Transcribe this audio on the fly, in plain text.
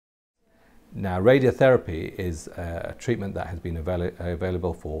Now, radiotherapy is a treatment that has been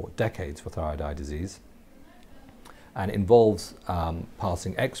available for decades for thyroid eye disease, and involves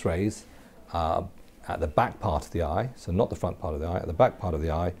passing X-rays at the back part of the eye, so not the front part of the eye, at the back part of the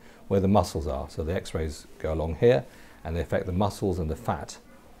eye where the muscles are. So the X-rays go along here and they affect the muscles and the fat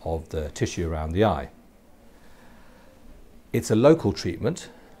of the tissue around the eye. It's a local treatment,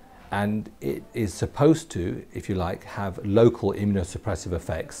 and it is supposed to, if you like, have local immunosuppressive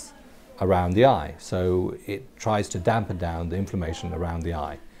effects around the eye. So it tries to dampen down the inflammation around the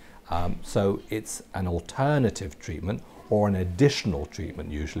eye. So it's an alternative treatment, or an additional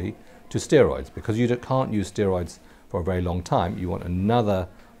treatment usually, to steroids, because you can't use steroids for a very long time. You want another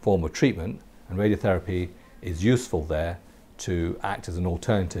form of treatment, and radiotherapy is useful there to act as an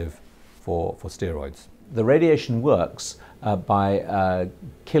alternative for steroids. The radiation works by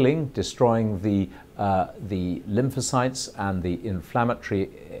destroying the lymphocytes and the inflammatory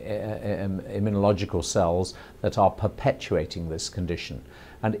immunological cells that are perpetuating this condition.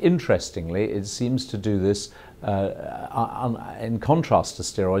 And interestingly, it seems to do this in contrast to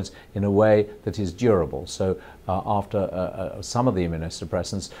steroids in a way that is durable. So after some of the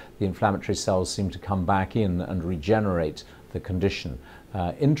immunosuppressants, the inflammatory cells seem to come back in and regenerate the condition.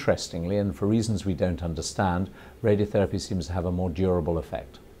 Interestingly, and for reasons we don't understand, radiotherapy seems to have a more durable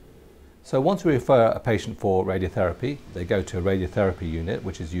effect. So once we refer a patient for radiotherapy, they go to a radiotherapy unit,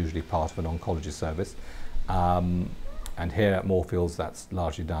 which is usually part of an oncology service. And here at Moorfields, that's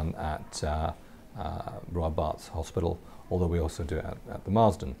largely done at Royal Barts Hospital, although we also do it at the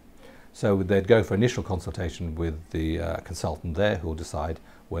Marsden. So they'd go for initial consultation with the consultant there, who will decide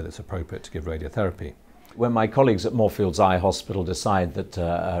whether it's appropriate to give radiotherapy. When my colleagues at Moorfields Eye Hospital decide that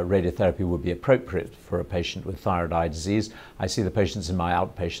radiotherapy would be appropriate for a patient with thyroid eye disease, I see the patients in my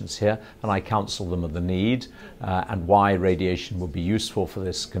outpatients here, and I counsel them of the need and why radiation would be useful for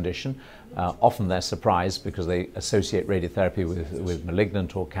this condition. Often they're surprised because they associate radiotherapy with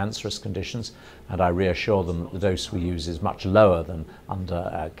malignant or cancerous conditions, and I reassure them that the dose we use is much lower than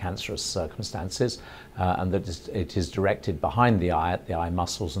under cancerous circumstances, and that it is directed behind the eye at the eye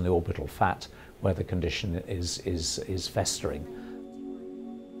muscles and the orbital fat, where the condition is festering.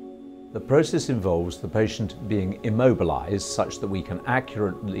 The process involves the patient being immobilized such that we can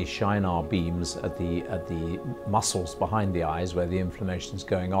accurately shine our beams at the muscles behind the eyes where the inflammation is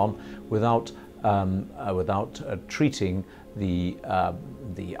going on, without treating the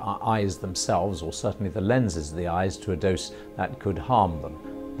eyes themselves, or certainly the lenses of the eyes, to a dose that could harm them.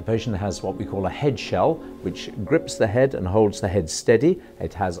 The patient has what we call a head shell, which grips the head and holds the head steady.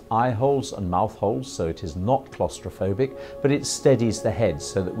 It has eye holes and mouth holes, so it is not claustrophobic, but it steadies the head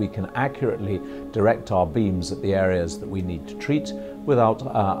so that we can accurately direct our beams at the areas that we need to treat without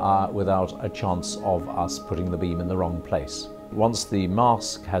a chance of us putting the beam in the wrong place. Once the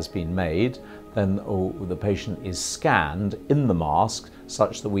mask has been made, then the patient is scanned in the mask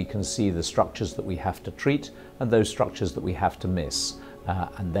such that we can see the structures that we have to treat and those structures that we have to miss.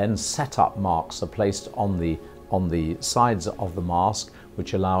 And then set-up marks are placed on the sides of the mask,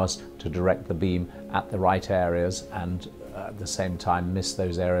 which allow us to direct the beam at the right areas and at the same time miss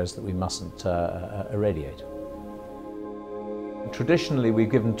those areas that we mustn't irradiate. Traditionally, we've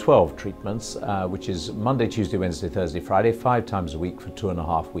given 12 treatments, which is Monday, Tuesday, Wednesday, Thursday, Friday, 5 times a week for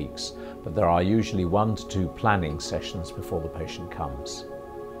 2.5 weeks. But there are usually 1 to 2 planning sessions before the patient comes.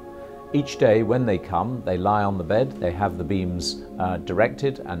 Each day when they come, they lie on the bed, they have the beams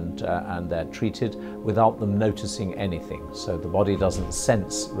directed and they're treated without them noticing anything. So the body doesn't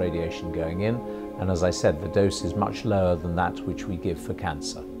sense radiation going in, and as I said, the dose is much lower than that which we give for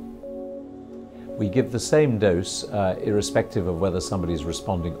cancer. We give the same dose irrespective of whether somebody is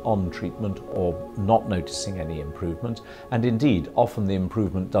responding on treatment or not noticing any improvement, and indeed often the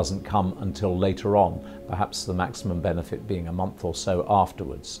improvement doesn't come until later on, perhaps the maximum benefit being a month or so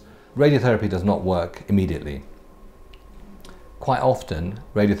afterwards. Radiotherapy does not work immediately. Quite often,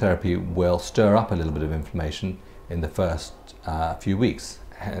 radiotherapy will stir up a little bit of inflammation in the first few weeks,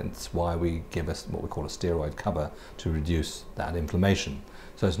 hence why we give us what we call a steroid cover to reduce that inflammation.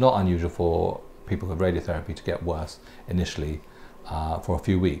 So it's not unusual for people with radiotherapy to get worse initially for a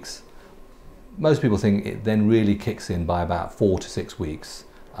few weeks. Most people think it then really kicks in by about 4 to 6 weeks,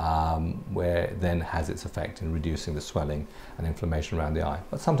 where it then has its effect in reducing the swelling and inflammation around the eye.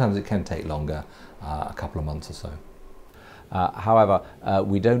 But sometimes it can take longer, a couple of months or so. However,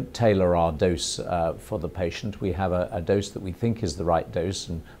 we don't tailor our dose for the patient. We have a dose that we think is the right dose,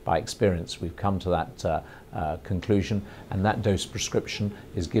 and by experience we've come to that conclusion, and that dose prescription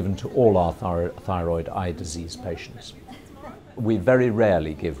is given to all our thyroid eye disease patients. We very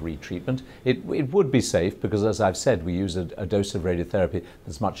rarely give retreatment. It would be safe because, as I've said, we use a dose of radiotherapy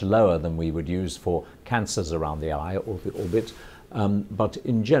that's much lower than we would use for cancers around the eye or the orbit. But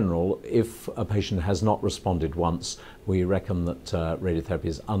in general, if a patient has not responded once, we reckon that radiotherapy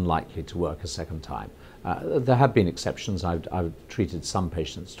is unlikely to work a second time. There have been exceptions. I've treated some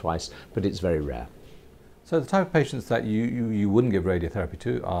patients twice, but it's very rare. So the type of patients that you wouldn't give radiotherapy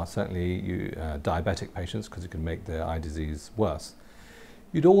to are certainly diabetic patients, because it can make their eye disease worse.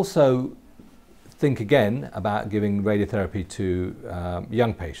 You'd also think again about giving radiotherapy to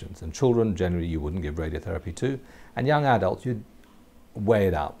young patients, and children generally you wouldn't give radiotherapy to, and young adults you'd weigh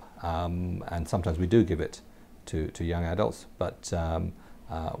it up, and sometimes we do give it to young adults, but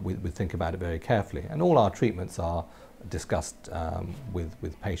we think about it very carefully, and all our treatments are discussed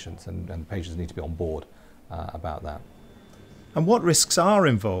with patients, and patients need to be on board about that. And what risks are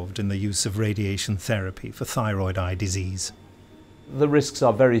involved in the use of radiation therapy for thyroid eye disease? The risks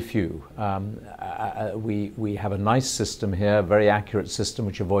are very few. We have a nice system here, a very accurate system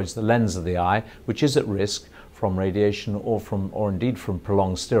which avoids the lens of the eye, which is at risk from radiation or indeed from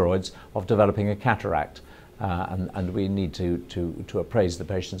prolonged steroids of developing a cataract. And we need to appraise the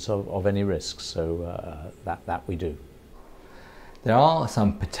patients of any risks, so that we do. There are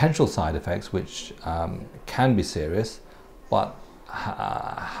some potential side effects which can be serious, but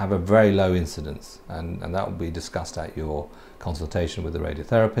have a very low incidence, and that will be discussed at your consultation with the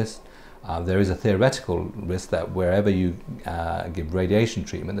radiotherapist. There is a theoretical risk that wherever you give radiation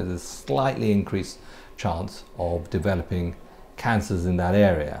treatment, there's a slightly increased chance of developing cancers in that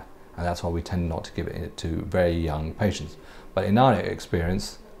area, and that's why we tend not to give it to very young patients. But in our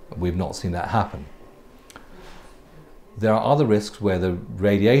experience, we've not seen that happen. There are other risks where the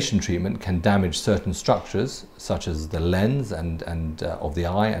radiation treatment can damage certain structures, such as the lens and of the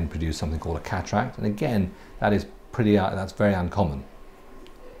eye, and produce something called a cataract. And again, that's very uncommon.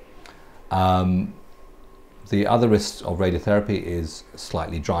 The other risk of radiotherapy is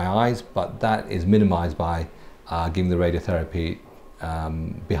slightly dry eyes, but that is minimized by giving the radiotherapy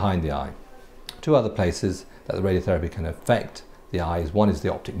behind the eye. Two other places that the radiotherapy can affect the eyes: one is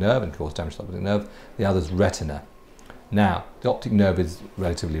the optic nerve and cause damage to the optic nerve, the other is retina. Now, the optic nerve is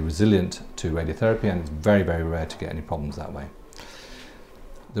relatively resilient to radiotherapy, and it's very, very rare to get any problems that way.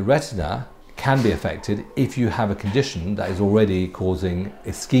 The retina can be affected if you have a condition that is already causing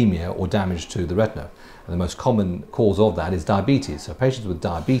ischemia or damage to the retina. And the most common cause of that is diabetes. So patients with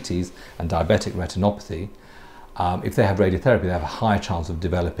diabetes and diabetic retinopathy, if they have radiotherapy, they have a higher chance of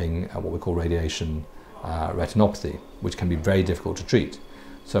developing what we call radiation retinopathy, which can be very difficult to treat.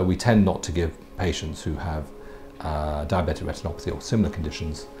 So we tend not to give patients who have diabetic retinopathy or similar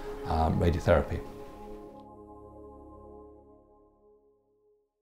conditions radiotherapy.